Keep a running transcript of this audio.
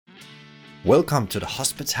Welcome to the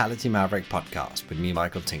Hospitality Maverick podcast with me,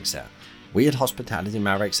 Michael Tingsager. We at Hospitality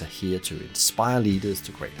Mavericks are here to inspire leaders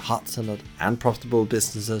to create heart-centered and profitable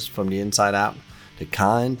businesses from the inside out, the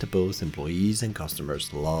kind that both employees and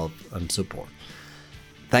customers love and support.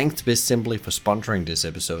 Thanks to BizSimply for sponsoring this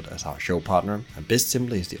episode as our show partner. And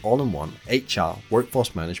BizSimply is the all-in-one HR,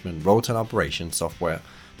 workforce management, rota and operations software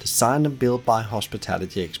designed and built by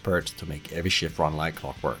hospitality experts to make every shift run like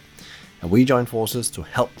clockwork. And we join forces to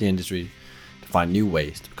help the industry to find new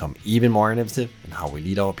ways to become even more innovative in how we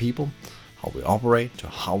lead our people, how we operate, to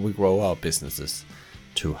how we grow our businesses,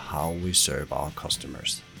 to how we serve our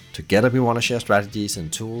customers. Together we want to share strategies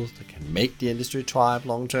and tools that can make the industry thrive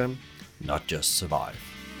long term, not just survive.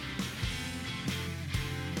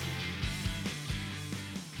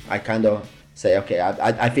 I kind of say, okay,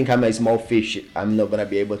 I think I'm a small fish. I'm not going to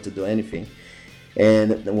be able to do anything.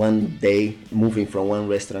 And one day, moving from one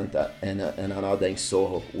restaurant and another in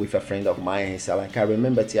Soho with a friend of mine, he said, like, I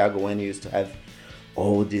remember, Thiago, when you used to have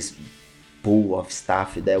all this pool of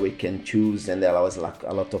staff that we can choose. And there was like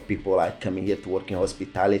a lot of people like coming here to work in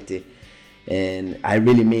hospitality. And I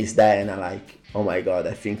really miss that. And I'm like, oh my God,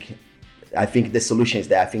 I think the solution is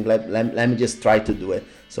there. I think let me just try to do it.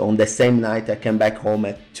 So on the same night, I came back home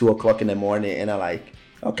at 2:00 in the morning and I'm like,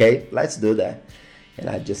 okay, let's do that. And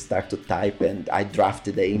I just start to type and I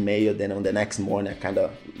drafted the email. Then on the next morning, I kind of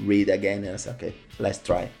read again and I said, okay, let's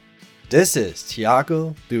try. This is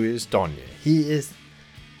Thiago Luis Donye. He is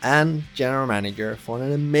an general manager for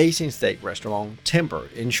an amazing steak restaurant, Timber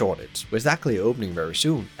in Shoreditch, which is actually opening very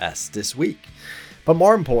soon, as this week. But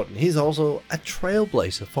more important, he's also a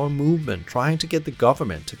trailblazer for a movement trying to get the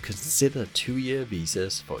government to consider 2-year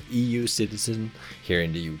visas for EU citizens here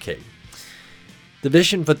in the UK. The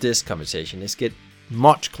vision for this conversation is get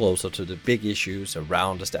much closer to the big issues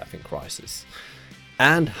around the staffing crisis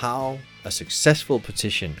and how a successful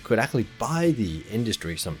petition could actually buy the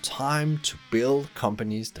industry some time to build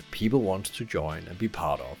companies that people want to join and be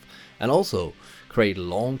part of, and also create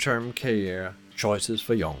long-term career choices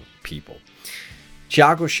for young people.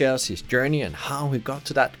 Thiago shares his journey and how he got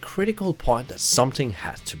to that critical point that something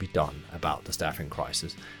had to be done about the staffing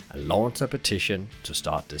crisis and launched a petition to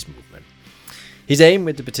start this movement. His aim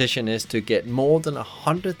with the petition is to get more than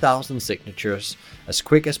 100,000 signatures as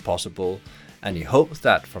quick as possible, and he hopes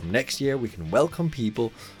that from next year we can welcome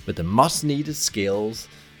people with the much needed skills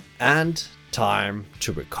and time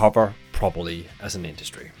to recover properly as an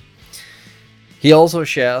industry. He also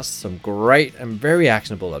shares some great and very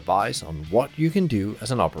actionable advice on what you can do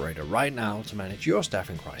as an operator right now to manage your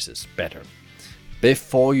staffing crisis better.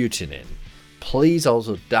 Before you tune in, please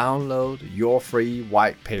also download your free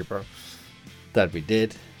white paper that we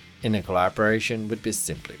did in a collaboration with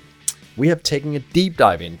BizSimply. We have taken a deep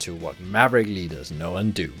dive into what Maverick leaders know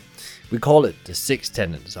and do. We call it the 6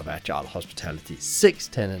 tenets of agile hospitality. 6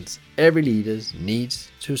 tenets every leader needs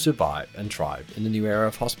to survive and thrive in the new era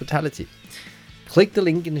of hospitality. Click the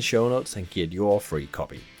link in the show notes and get your free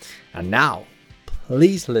copy. And now,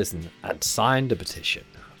 please listen and sign the petition.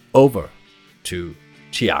 Over to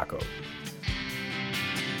Thiago.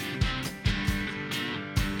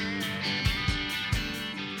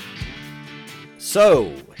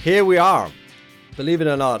 So, here we are, believe it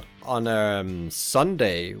or not, on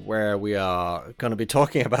Sunday, where we are going to be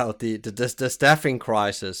talking about the staffing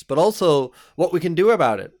crisis, but also what we can do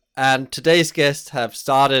about it. And today's guests have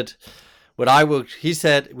started he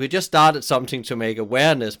said, we just started something to make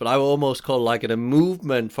awareness, but I will almost call like it a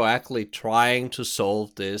movement for actually trying to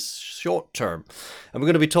solve this short term. And we're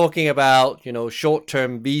going to be talking about,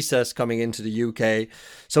 short-term visas coming into the UK.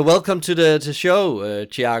 So welcome to the show,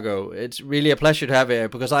 Thiago. It's really a pleasure to have you here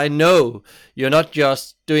because I know you're not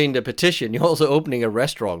just doing the petition, you're also opening a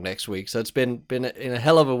restaurant next week. So it's been in a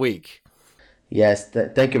hell of a week. Yes,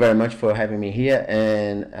 thank you very much for having me here,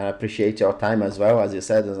 and I appreciate your time as well. As you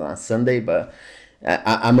said, it's on Sunday, but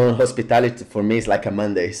I'm on hospitality. For me, it's like a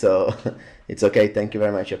Monday, so it's okay. Thank you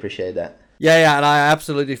very much. I appreciate that. Yeah, and I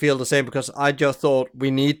absolutely feel the same because I just thought we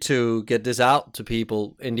need to get this out to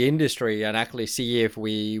people in the industry and actually see if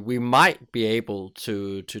we might be able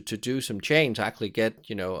to do some change, actually get,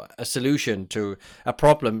 a solution to a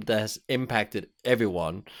problem that has impacted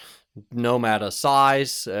everyone. No matter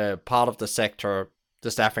size, part of the sector, the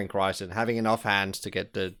staffing crisis, having enough hands to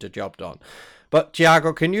get the job done. But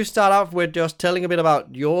Thiago, can you start off with just telling a bit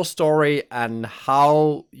about your story and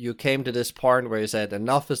how you came to this point where you said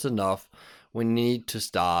enough is enough, we need to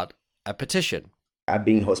start a petition? I've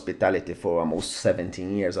been in hospitality for almost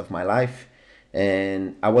 17 years of my life,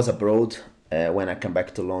 and I was abroad when I come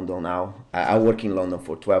back to London now. I work in London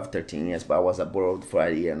for 12, 13 years, but I was abroad for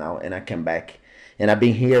a year now, and I came back. And I've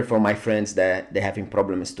been hearing from my friends that they're having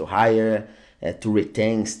problems to hire, to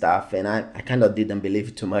retain staff, and I kind of didn't believe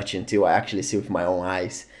it too much until I actually see with my own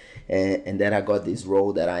eyes. And then I got this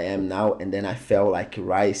role that I am now, and then I felt like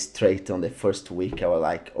right straight on the first week. I was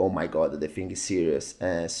like, oh my God, the thing is serious.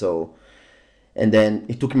 And then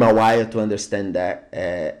it took me a while to understand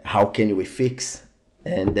that how can we fix,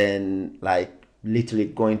 and then like literally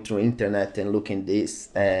going through internet and looking these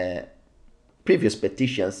previous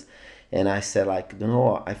petitions, and I said like,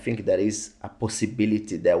 no, I think there is a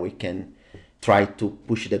possibility that we can try to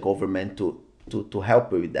push the government to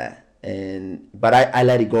help with that. But I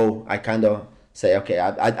let it go. I kind of say, okay,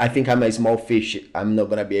 I think I'm a small fish. I'm not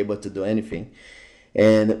gonna be able to do anything.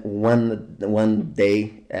 And one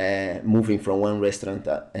day, moving from one restaurant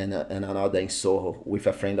and another in Soho with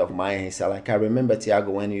a friend of mine, he said like, I remember, Thiago,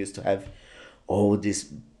 when you used to have all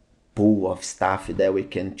this pool of staff that we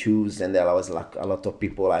can choose, and there was like a lot of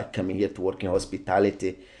people like coming here to work in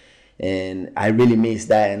hospitality, and I really miss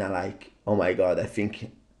that. And I like, oh my God, I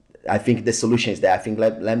think the solution is there. I think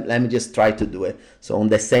let me just try to do it. So on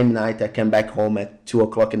the same night, I came back home at 2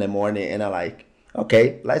 o'clock in the morning, and I like,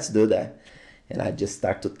 okay, let's do that. And I just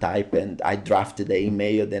start to type, and I drafted the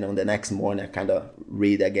email. Then on the next morning, I kind of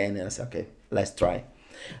read again, and I said, okay, let's try.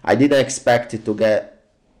 I didn't expect it to get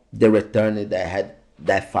the return that I had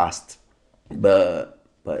that fast, but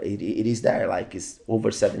it is there. Like it's over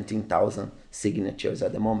 17,000 signatures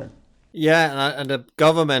at the moment. Yeah, and the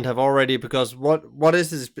government have already, because what is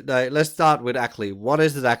this? Let's start with actually what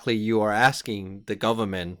is exactly you are asking the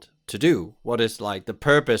government to do? What is like the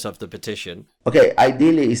purpose of the petition? Okay,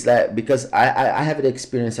 ideally it's that because I have the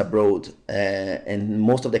experience abroad, and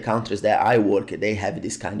most of the countries that I work, they have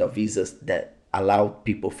this kind of visas that allow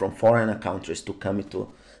people from foreign countries to come into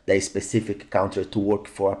their specific country to work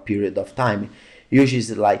for a period of time. Usually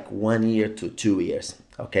it's like 1 year to 2 years,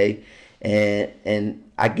 okay? And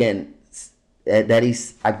again, there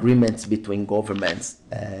is agreements between governments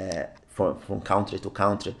from country to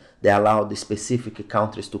country. They allow the specific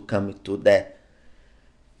countries to come to the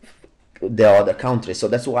other countries. So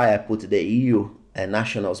that's why I put the EU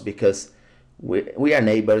nationals, because we are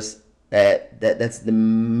neighbors. That's the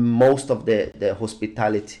most of the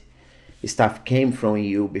hospitality staff came from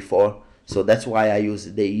EU before. So that's why I use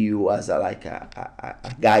the EU as a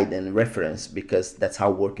guide and reference, because that's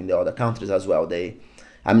how work in the other countries as well.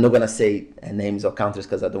 I'm not gonna say names of countries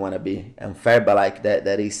because I don't want to be unfair, but like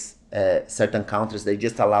that is certain countries, they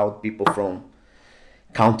just allowed people from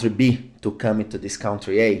country B to come into this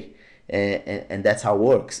country A, and that's how it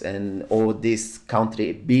works. And all this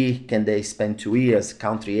country B can they spend 2 years,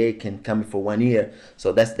 country A can come for 1 year.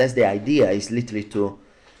 So that's the idea, is literally to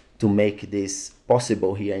make this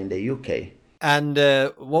possible here in the UK. And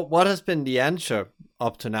what has been the answer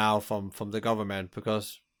up to now from the government?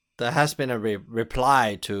 Because there has been a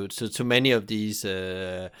reply to many of these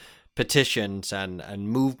petitions and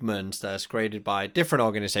movements that's created by different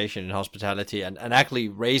organizations in hospitality, and actually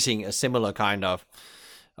raising a similar kind of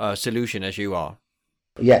solution as you are.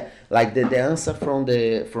 Yeah, like the answer from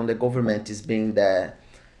the government is being that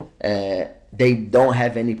they don't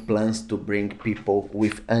have any plans to bring people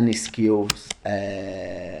with any skills,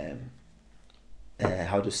 any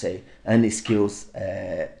skills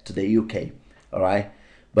to the UK, all right?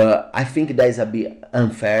 But I think that is a bit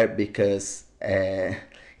unfair, because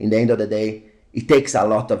in the end of the day, it takes a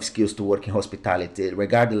lot of skills to work in hospitality,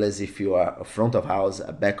 regardless if you are a front of house,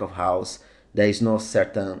 a back of house. There is no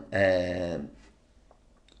certain,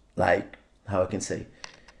 like, how I can say,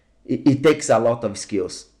 it takes a lot of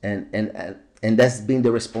skills, and that's been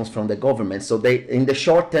the response from the government. So they, in the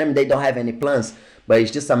short term, they don't have any plans, but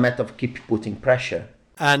it's just a matter of keep putting pressure.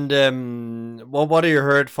 And what have you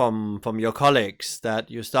heard from your colleagues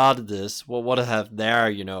that you started this? What have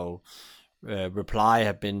their reply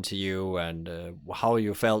have been to you, and how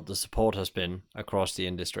you felt the support has been across the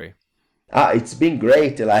industry? It's been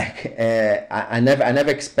great. Like I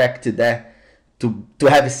never expected that to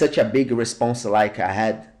have such a big response like I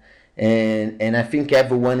had, and I think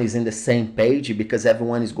everyone is in the same page, because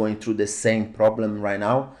everyone is going through the same problem right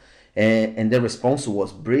now, and the response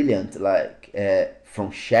was brilliant. Like from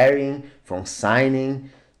sharing, from signing,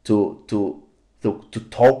 to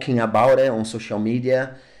talking about it on social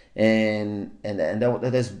media, and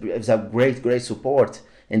that is a great support.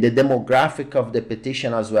 And the demographic of the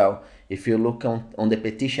petition as well. If you look on the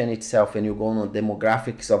petition itself, and you go on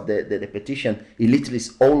demographics of the petition, it literally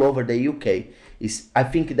is all over the UK. I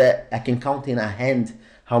think that I can count in a hand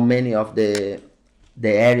how many of the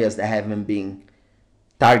areas that haven't been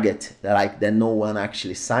targeted, that no one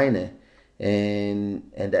actually signed it, and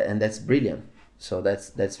that's brilliant. So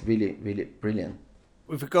that's really brilliant.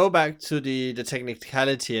 If we go back to the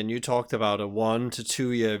technicality, and you talked about a 1 to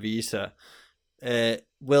 2 year visa,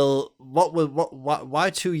 why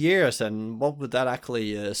 2 years, and what would that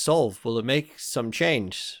actually solve? Will it make some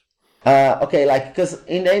change? Okay, like because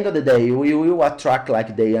in the end of the day, we will attract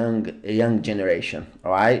like the young generation.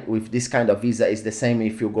 All right, with this kind of visa, it's the same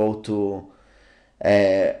if you go to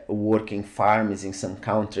working farms in some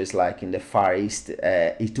countries like in the Far East.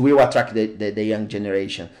 It will attract the young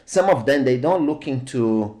generation. Some of them they don't looking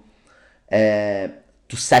to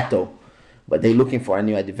settle, but they're looking for a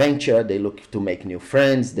new adventure. They look to make new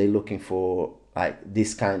friends. They're looking for like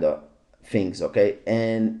this kind of things. Okay,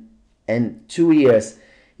 and 2 years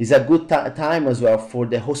is a good time as well for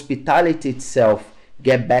the hospitality itself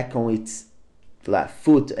get back on its like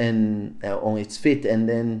foot and on its feet,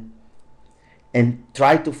 and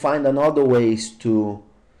try to find another ways to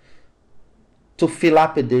fill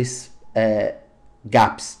up these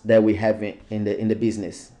gaps that we have in the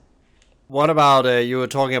business. What about you were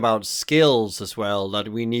talking about skills as well? That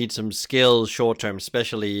we need some skills short term,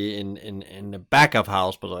 especially in the back of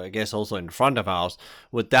house, but I guess also in front of house.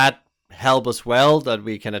 Would that help as well? That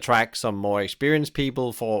we can attract some more experienced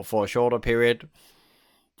people for a shorter period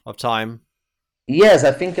of time? Yes,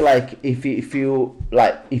 I think like if you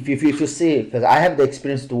see, because I have the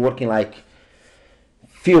experience to work in like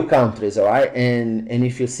few countries, all right, and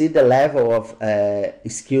if you see the level of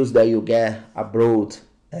skills that you get abroad,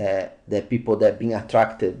 the people that being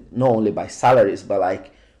attracted not only by salaries but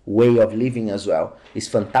like way of living as well is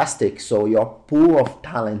fantastic. So your pool of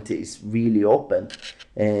talent is really open,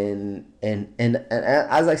 and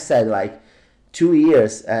as I said, like 2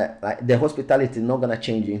 years, like the hospitality is not gonna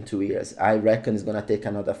change in 2 years. I reckon it's gonna take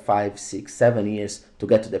another 5, 6, 7 years to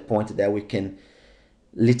get to the point that we can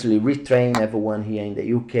literally retrain everyone here in the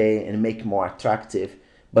UK and make more attractive.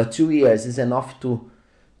 But 2 years is enough to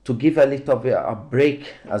give a little bit a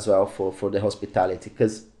break as well for the hospitality,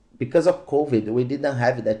 because of COVID we didn't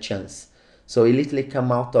have that chance. So it literally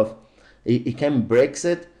come out of it came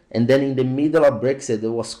Brexit, and then in the middle of Brexit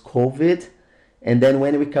there was COVID, and then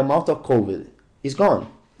when we come out of COVID, it's gone.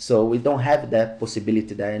 So we don't have that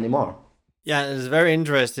possibility there anymore. Yeah, it's very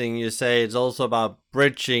interesting. You say it's also about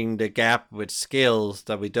bridging the gap with skills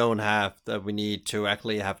that we don't have, that we need to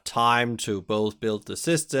actually have time to both build the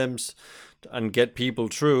systems and get people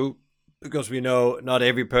through, because we know not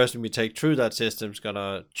every person we take through that system is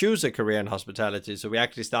gonna choose a career in hospitality. So we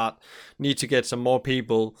actually need to get some more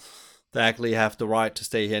people that actually have the right to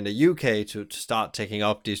stay here in the UK to start taking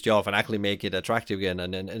up this job and actually make it attractive again.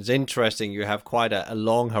 And it's interesting, you have quite a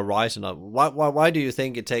long horizon. Why do you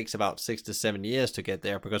think it takes about 6 to 7 years to get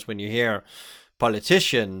there? Because when you hear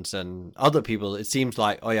politicians and other people, it seems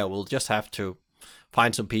like, oh yeah, we'll just have to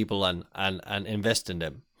find some people and invest in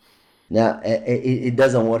them. Now, it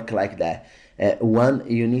doesn't work like that. One,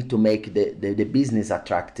 you need to make the business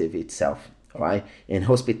attractive itself, all right? And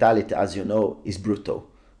hospitality, as you know, is brutal.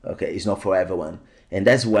 Okay, it's not for everyone, and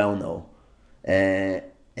that's well known.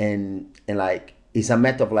 And like it's a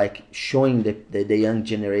matter of like showing the young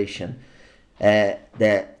generation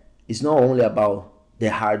that it's not only about the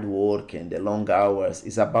hard work and the long hours.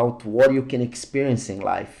 It's about what you can experience in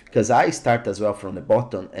life. Because I start as well from the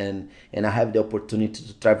bottom, and I have the opportunity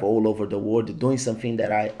to travel all over the world doing something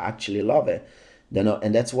that I actually love it. You know,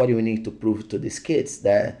 and that's what you need to prove to these kids,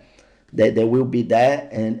 that they will be there,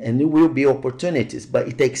 and there will be opportunities, but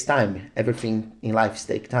it takes time. Everything in life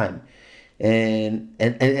takes time. And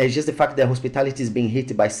it's just the fact that hospitality is being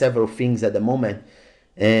hit by several things at the moment,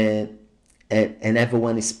 and and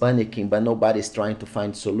everyone is panicking, but nobody's trying to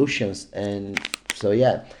find solutions. And so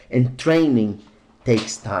yeah, and training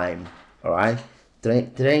takes time. All right,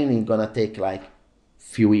 training gonna take like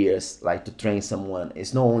few years, like to train someone.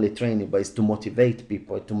 It's not only training, but it's to motivate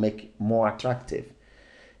people, to make it more attractive.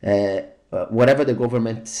 Whatever the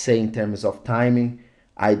government say in terms of timing,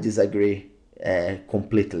 I disagree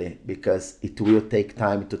completely, because it will take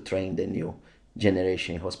time to train the new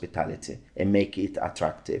generation in hospitality and make it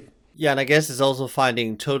attractive. Yeah, and I guess it's also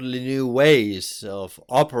finding totally new ways of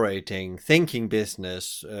operating, thinking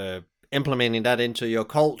business, implementing that into your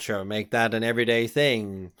culture, make that an everyday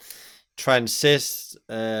thing, transist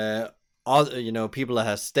other, people that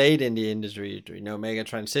have stayed in the industry, make a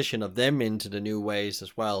transition of them into the new ways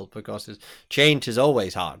as well, because change is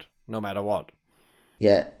always hard, no matter what.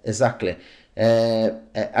 Yeah, exactly.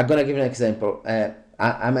 I'm gonna give you an example.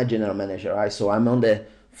 I'm a general manager, right? So I'm on the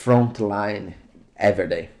front line every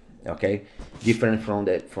day. Okay, different from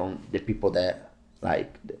the people that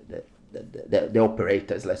like the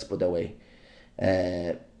operators. Let's put it away.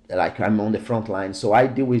 Like I'm on the front line, so I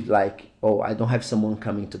deal with like, oh, I don't have someone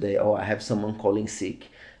coming today, oh, I have someone calling sick.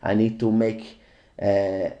 I need to make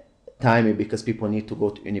time because people need to go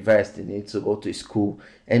to university, need to go to school,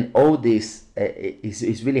 and all this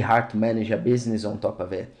is really hard to manage a business on top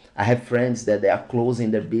of it. I have friends that they are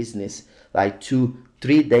closing their business like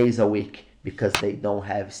 2-3 days a week because they don't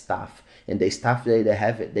have staff, and the staff that they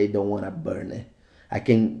have it, they don't want to burn it. I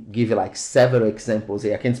can give you like several examples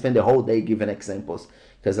here. I can spend the whole day giving examples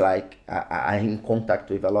because like I'm in contact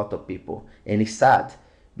with a lot of people, and it's sad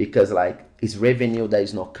because like it's revenue that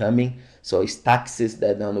is not coming, so it's taxes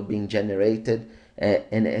that are not being generated,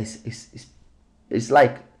 and it's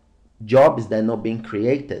like jobs that are not being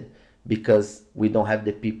created because we don't have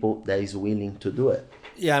the people that is willing to do it.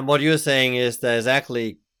 Yeah, and what you're saying is there's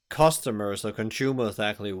actually customers or consumers that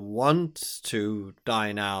actually want to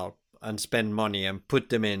dine out and spend money and put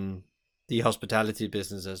them in the hospitality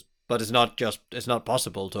businesses, but it's not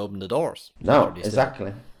possible to open the doors. No, Hardly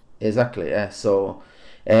still. exactly, yeah. So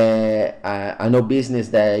I know business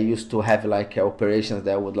that used to have like operations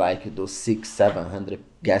that would like do 600-700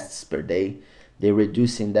 guests per day. They're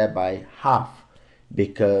reducing that by half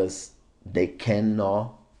because they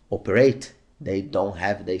cannot operate. They don't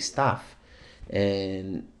have the staff,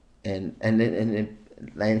 and then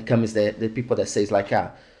comes the people that says like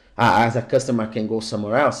as a customer can go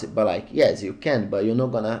somewhere else, but like yes you can, but you're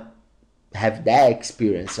not gonna have that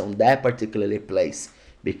experience on that particular place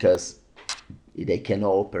because they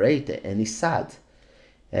cannot operate it, and it's sad.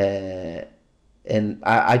 uh, and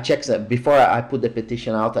I checked that before I put the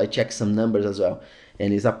petition out. I checked some numbers as well,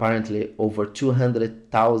 and it's apparently over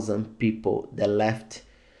 200,000 people that left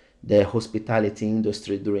the hospitality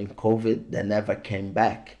industry during COVID that never came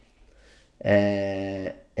back,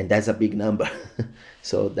 and that's a big number.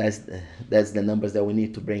 So that's the numbers that we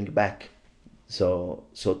need to bring back. So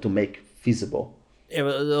to make feasible. It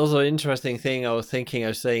was also an interesting thing I was thinking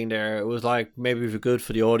of saying there. It was like maybe good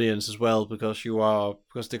for the audience as well because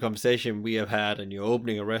the conversation we have had and you're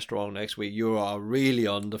opening a restaurant next week, you are really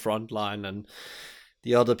on the front line, and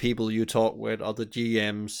the other people you talk with, other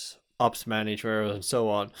GMs, ops managers, and so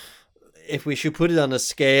on. If we should put it on a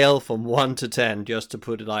scale from 1 to 10, just to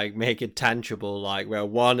put it like make it tangible, like where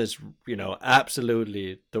 1 is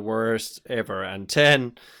absolutely the worst ever, and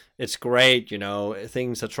 10 it's great,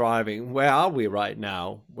 things are thriving. Where are we right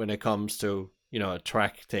now when it comes to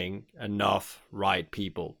attracting enough right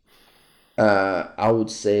people? I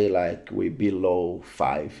would say like we below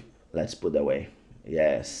 5. Let's put that way.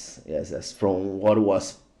 Yes. From what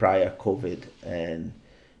was prior COVID, and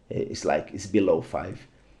it's like it's below 5.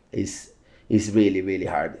 It's it's really really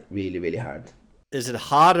hard, really hard. Is it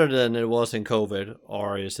harder than it was in COVID,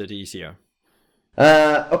 or is it easier?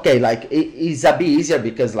 Okay, like it's a bit easier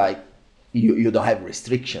because like you don't have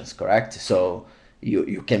restrictions, correct? So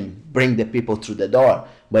you can bring the people through the door,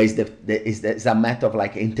 but it's a matter of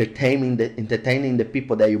like entertaining the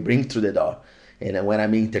people that you bring through the door. And when I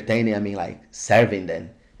mean entertaining, I mean like serving them,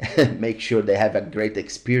 make sure they have a great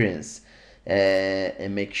experience,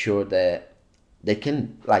 and make sure that they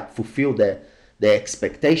can like fulfill the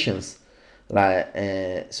expectations. Like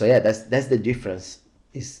so yeah, that's the difference.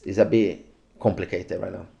 Is a bit complicated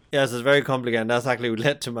right now. Yes, it's very complicated. And that's actually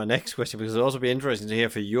led to my next question, because it'll also be interesting to hear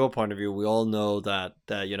from your point of view. We all know that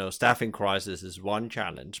staffing crisis is one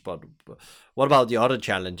challenge, but what about the other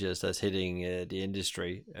challenges that's hitting the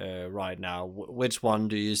industry right now? Which one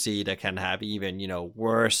do you see that can have even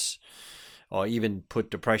worse, or even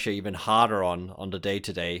put the pressure even harder on the day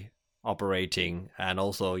to day operating, and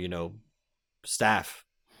also staff?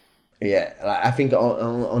 Yeah, like, I think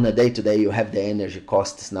on a day to day you have the energy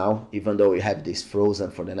costs now, even though you have this frozen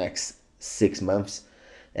for the next 6 months,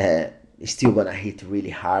 uh, it's still gonna hit really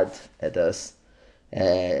hard at us.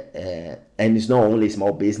 And it's not only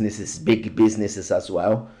small businesses, big businesses as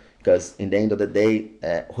well, because in the end of the day,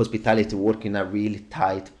 hospitality work in a really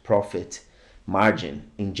tight profit margin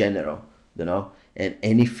in general, and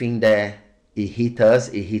anything that it hit us,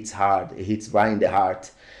 it hits hard, it hits right in the heart,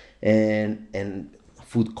 and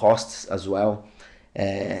food costs as well,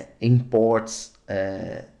 imports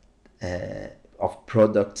of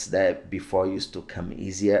products that before used to come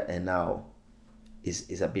easier and now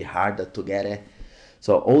is a bit harder to get it.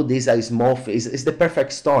 So all these are small things. It's the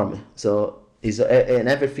perfect storm. So and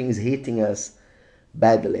everything is hitting us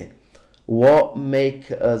badly. What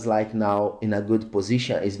make us like now in a good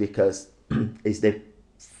position is because it's the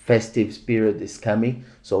festive period is coming,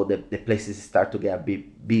 so the places start to get a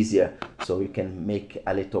bit busier, so you can make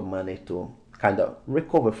a little money to kind of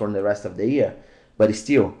recover from the rest of the year. But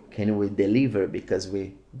still, can we deliver because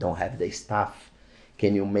we don't have the staff?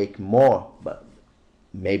 Can you make more? But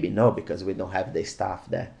maybe no, because we don't have the staff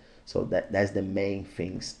there. So that's the main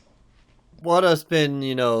things. What has been,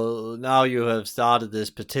 now you have started this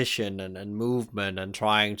petition and movement and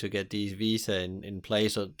trying to get these visa in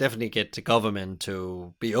place, or definitely get the government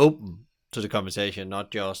to be open to the conversation, not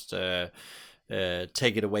just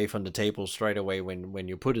take it away from the table straight away when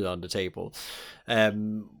you put it on the table.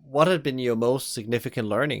 What had been your most significant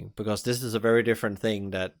learning? Because this is a very different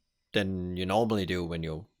thing than you normally do when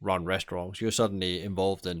you run restaurants. You're suddenly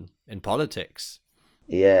involved in politics.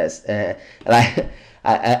 Yes, like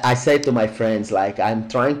I say to my friends, like I'm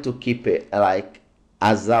trying to keep it like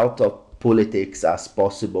as out of politics as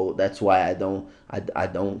possible. That's why I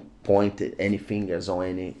don't point any fingers on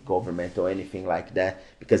any government or anything like that.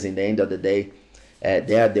 Because in the end of the day,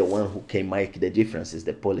 they are the one who can make the difference. Is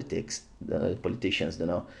the politicians,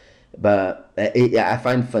 But I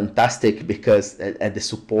find fantastic because the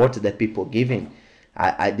support that people giving,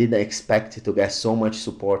 I didn't expect to get so much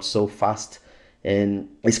support so fast, and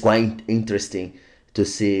it's quite interesting to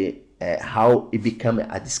see how it become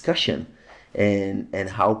a discussion, and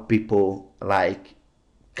how people like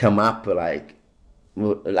come up like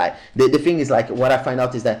the thing is, like, what I find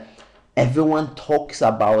out is that everyone talks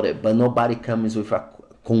about it, but nobody comes with a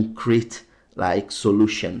concrete like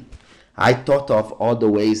solution. I thought of other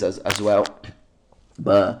ways as well,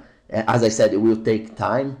 but as I said, it will take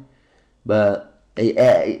time. But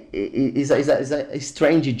it's a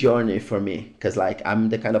strange journey for me, because like I'm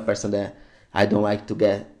the kind of person that I don't like to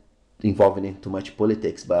get involved in too much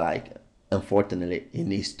politics, but like unfortunately it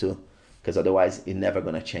needs to, because otherwise it's never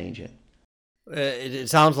gonna change it. It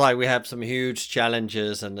sounds like we have some huge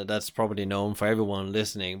challenges, and that's probably known for everyone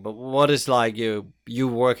listening. But what is like you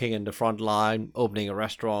working in the front line, opening a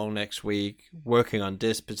restaurant next week, working on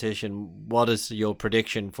this petition? What is your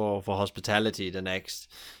prediction for hospitality the next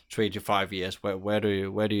 3 to 5 years? Where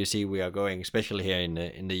do you see we are going, especially here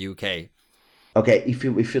in the UK? Okay, if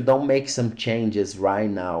you don't make some changes right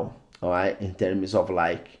now, all right, in terms of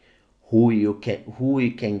like who you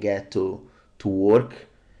can get to work,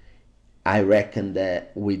 I reckon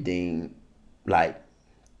that within like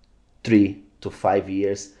 3 to 5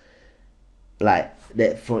 years, like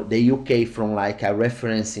that for the UK, from like a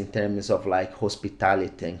reference in terms of like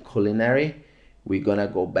hospitality and culinary, we're gonna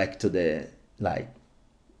go back to the like,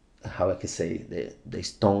 how I can say, the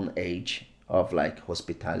stone age of like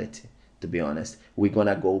hospitality. To be honest, we're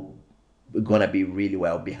gonna be really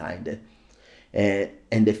well behind it.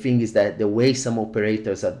 And the thing is that the way some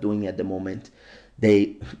operators are doing at the moment,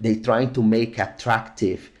 they trying to make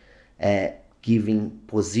attractive, uh, giving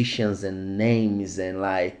positions and names and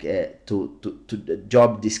like to the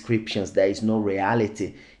job descriptions. There is no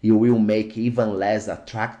reality. You will make even less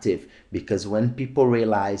attractive, because when people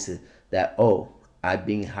realize that, oh, I've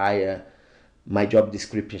been hired, my job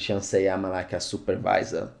description say I'm like a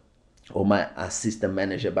supervisor or my assistant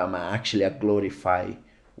manager, but I'm actually a glorified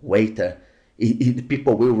waiter,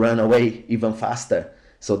 people will run away even faster.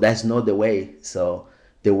 So that's not the way. So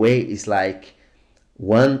the way is like,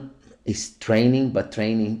 one is training, but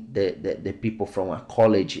training the people from a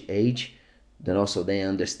college age, then also they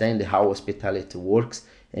understand how hospitality works.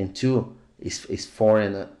 And two is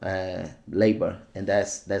foreign labor, and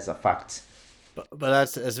that's a fact. But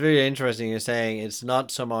that's very interesting. You're saying it's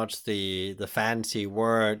not so much the fancy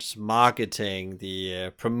words, marketing,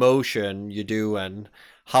 the promotion you do, and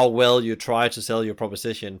how well you try to sell your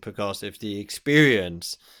proposition. Because if the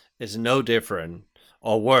experience is no different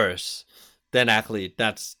or worse, then actually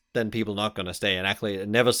then people not gonna stay. And actually,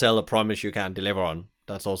 never sell a promise you can't deliver on.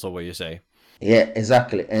 That's also what you say. Yeah,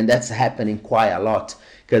 exactly. And that's happening quite a lot,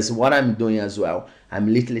 because what I'm doing as well, I'm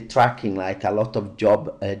literally tracking like a lot of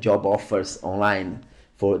job offers online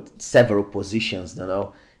for several positions,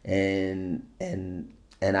 and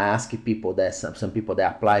I ask people that some people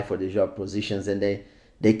that apply for the job positions, and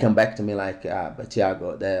they come back to me like, but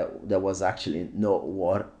Thiago, there was actually no,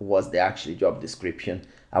 what was the actual job description.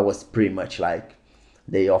 I was pretty much like,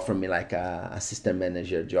 they offered me like a assistant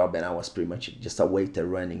manager job, and I was pretty much just a waiter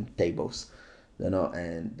running tables,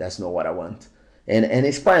 and that's not what I want. And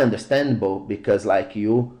it's quite understandable, because like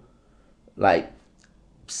you like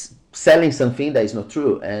selling something that is not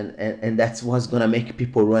true, and that's what's gonna make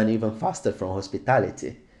people run even faster from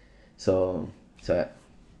hospitality. So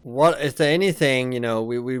What is there anything,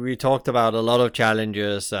 we talked about a lot of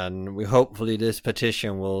challenges, and we hopefully this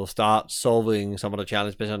petition will start solving some of the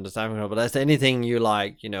challenges based on the time. But is there anything you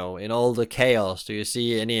like, in all the chaos, do you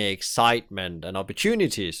see any excitement and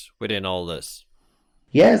opportunities within all this?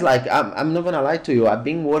 yes, like I'm not gonna lie to you. I've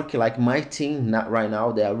been working like my team not right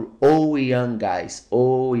now. They are all young guys,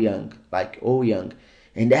 all young, like all young,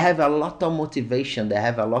 and they have a lot of motivation. They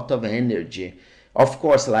have a lot of energy. Of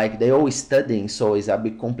course, like they always studying, so it's a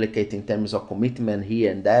bit complicated in terms of commitment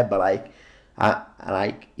here and there. But like,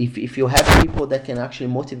 Like if you have people that can actually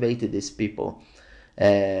motivate these people,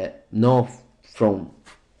 no from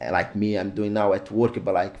like me I'm doing now at work,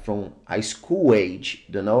 but like from high school age,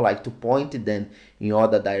 like to point them in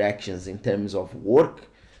other directions in terms of work.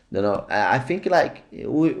 I think like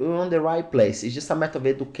we're on the right place. It's just a matter of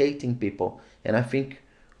educating people, and I think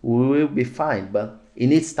we will be fine. But it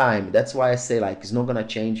needs time. That's why I say like it's not gonna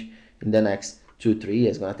change in the next 2-3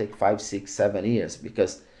 years. It's gonna take 5-6-7 years,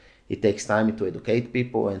 because it takes time to educate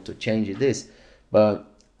people and to change this. But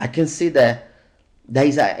I can see that there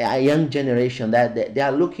is a young generation that they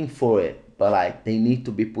are looking for it, but like they need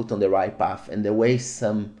to be put on the right path. And the way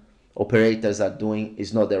some operators are doing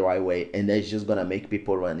is not the right way, and that's just gonna make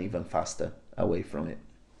people run even faster away from it.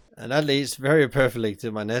 And that leads very perfectly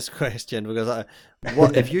to my next question, because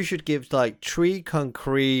what if you should give like 3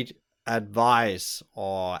 concrete advice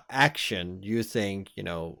or action you think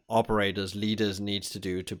operators, leaders needs to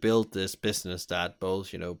do to build this business that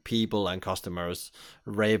both people and customers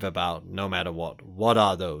rave about no matter what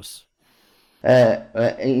are those?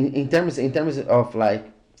 In terms of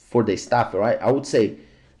like for the staff, right? I would say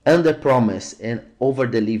under promise and over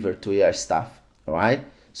deliver to your staff, right?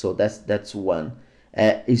 So that's one.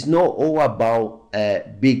 It's not all about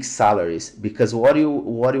big salaries, because what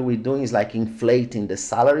are we doing is like inflating the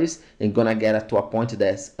salaries and gonna get it to a point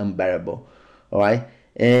that's unbearable, all right?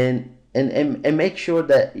 And make sure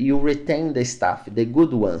that you retain the staff, the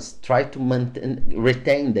good ones. Try to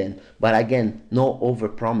retain them, but again, no over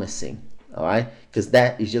promising, all right? Because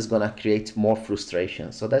that is just gonna create more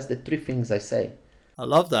frustration. So that's the 3 things I say. I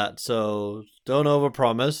love that. So don't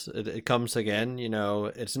overpromise. It comes again.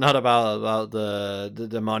 It's not about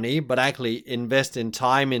the money, but actually invest in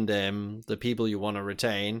time in them, the people you want to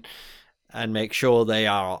retain, and make sure they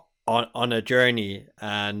are on a journey,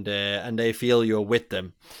 and they feel you're with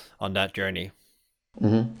them on that journey.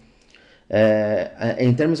 Mm-hmm.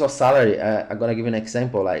 In terms of salary, I'm gonna give you an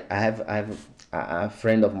example. Like I have a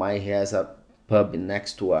friend of mine. He has a pub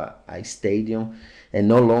next to a stadium, and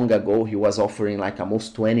not long ago he was offering like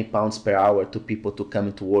almost £20 per hour to people to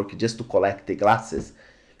come to work just to collect the glasses,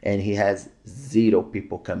 and he has 0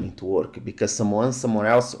 people coming to work because someone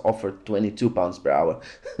else offered £22 per hour.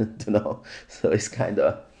 So it's kind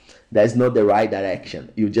of, that's not the right direction.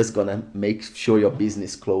 You're just gonna make sure your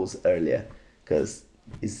business close earlier, because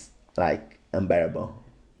it's like unbearable.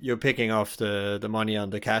 You're picking off the money on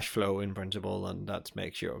the cash flow in principle, and that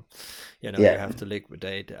makes sure you Yeah. have to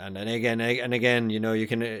liquidate. And again, you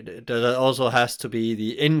can, there also has to be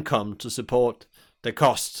the income to support the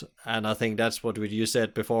cost. And I think that's what you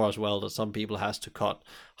said before as well, that some people has to cut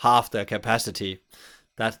half their capacity.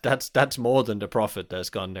 That's more than the profit that's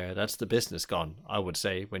gone there. That's the business gone, I would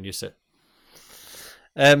say, when you said.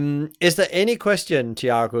 Is there any question,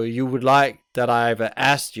 Tiago, you would like that I've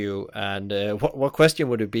asked you, and what question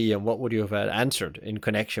would it be, and what would you have answered in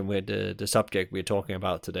connection with the subject we're talking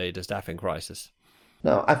about today, the staffing crisis?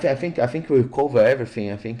 No, I think we cover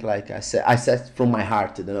everything. I think like I said from my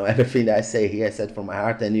heart. Everything that I say here, I said from my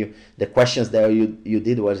heart, and the questions that you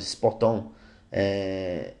did was spot on,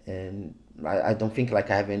 and I don't think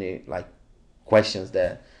like I have any like questions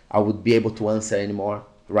that I would be able to answer anymore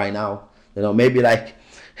right now. Maybe like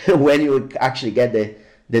when you actually get the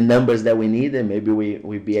numbers that we need, and maybe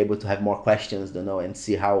we be able to have more questions, and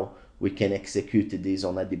see how we can execute this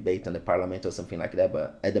on a debate on the parliament or something like that.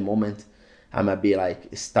 But at the moment, I might be like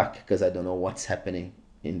stuck because I don't know what's happening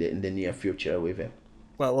in the near future with it.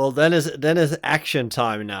 Well, then is action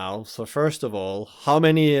time now. So first of all, how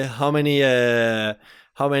much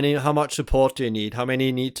support do you need? How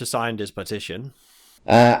many need to sign this petition?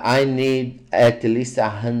 I need at least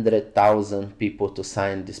 100,000 people to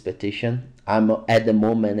sign this petition. I'm at the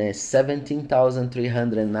moment at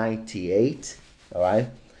 17,398. All right.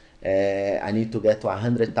 I need to get to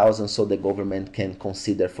 100,000 so the government can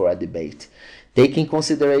consider for a debate. Take in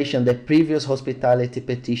consideration the previous hospitality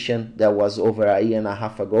petition that was over a year and a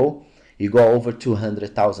half ago. You got over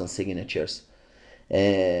 200,000 signatures.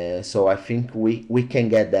 So I think we can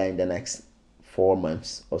get there in the next 4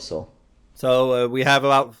 months or so. So we have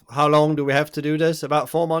about, how long do we have to do this? About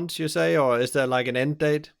 4 months, you say, or is there like an end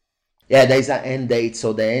date? Yeah, there is an end date.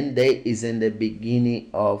 So the end date is in the beginning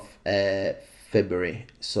of February.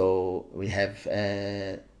 So we have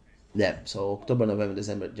so October, November,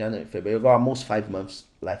 December, January, February. We've got almost 5 months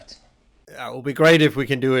left. It would be great if we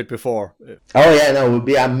can do it before. Oh yeah, no, it would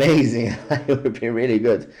be amazing. It would be really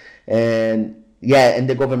good. And yeah, and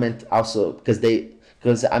the government also, because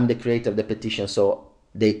I'm the creator of the petition, so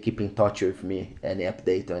they keep in touch with me, any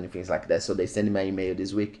update or anything like that. So they send me an email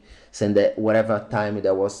this week, send that whatever time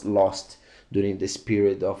that was lost during this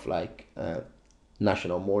period of like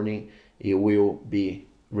national mourning, it will be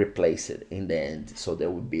replaced in the end, so they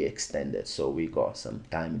will be extended. So we got some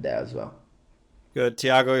time there as well. Good,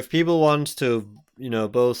 Tiago. If people want to,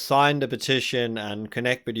 both sign the petition and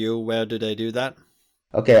connect with you, where do they do that?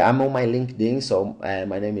 Okay, I'm on my LinkedIn, so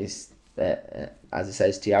my name is, as it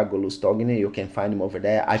says, Tiago Lustogni. You can find him over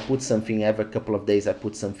there. I put something every couple of days. I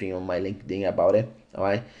put something on my LinkedIn about it. All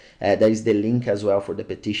right, there is the link as well for the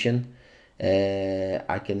petition.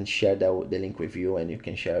 I can share the link with you, and you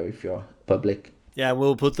can share with your public. Yeah,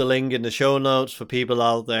 we'll put the link in the show notes for people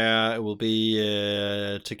out there. It will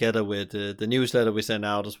be together with the newsletter we send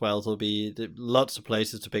out as well. There'll be lots of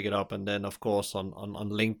places to pick it up. And then, of course, on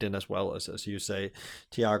LinkedIn as well, as you say,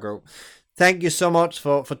 Tiago. Thank you so much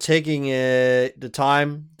for taking the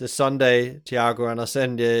time this Sunday, Tiago. And I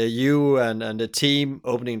send you and the team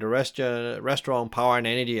opening the restaurant Power and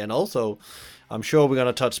Energy. And also, I'm sure we're going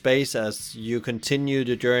to touch base as you continue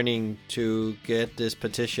the journey to get this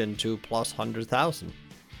petition to plus 100,000.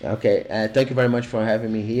 Okay, thank you very much for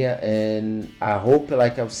having me here, and I hope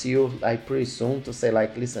I'll see you pretty soon to say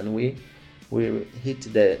listen, we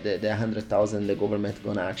hit the 100,000. The government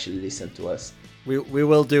gonna actually listen to us. We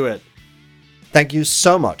will do it. Thank you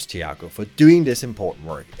so much, Tiago, for doing this important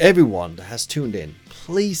work. Everyone that has tuned in,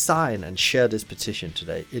 please sign and share this petition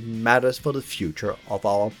today. It matters for the future of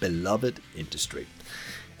our beloved industry.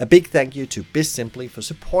 A big thank you to BizSimply for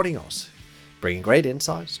supporting us, bringing great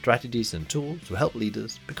insights, strategies, and tools to help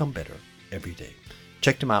leaders become better every day.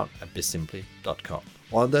 Check them out at bizsimply.com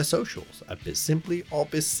or on their socials at BizSimply or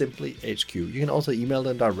BizSimplyHQ. You can also email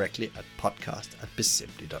them directly at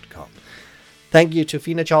podcast@bizsimply.com. Thank you to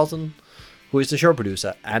Fina Charlton, who is the show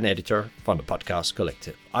producer and editor from the Podcast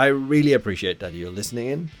Collective. I really appreciate that you're listening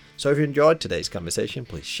in. So if you enjoyed today's conversation,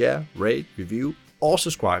 please share, rate, review, or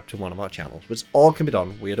subscribe to one of our channels, which all can be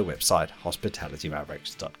done via the website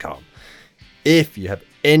hospitalitymavericks.com. If you have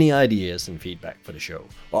any ideas and feedback for the show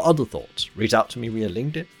or other thoughts, reach out to me via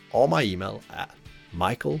LinkedIn or my email at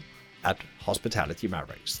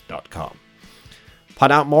michael@hospitalitymavericks.com.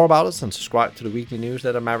 Find out more about us and subscribe to the weekly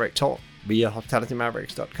newsletter Maverick Talk via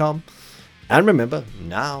hospitalitymavericks.com. And remember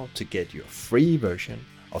now to get your free version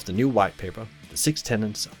of the new white paper, The 6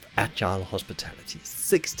 Tenets of Agile Hospitality.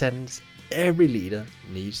 6 tenets every leader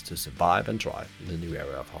needs to survive and thrive in the new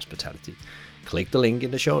era of hospitality. Click the link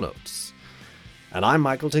in the show notes. And I'm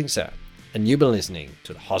Michael Tingsager, and you've been listening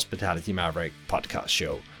to the Hospitality Maverick podcast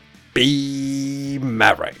show. Be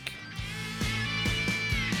Maverick.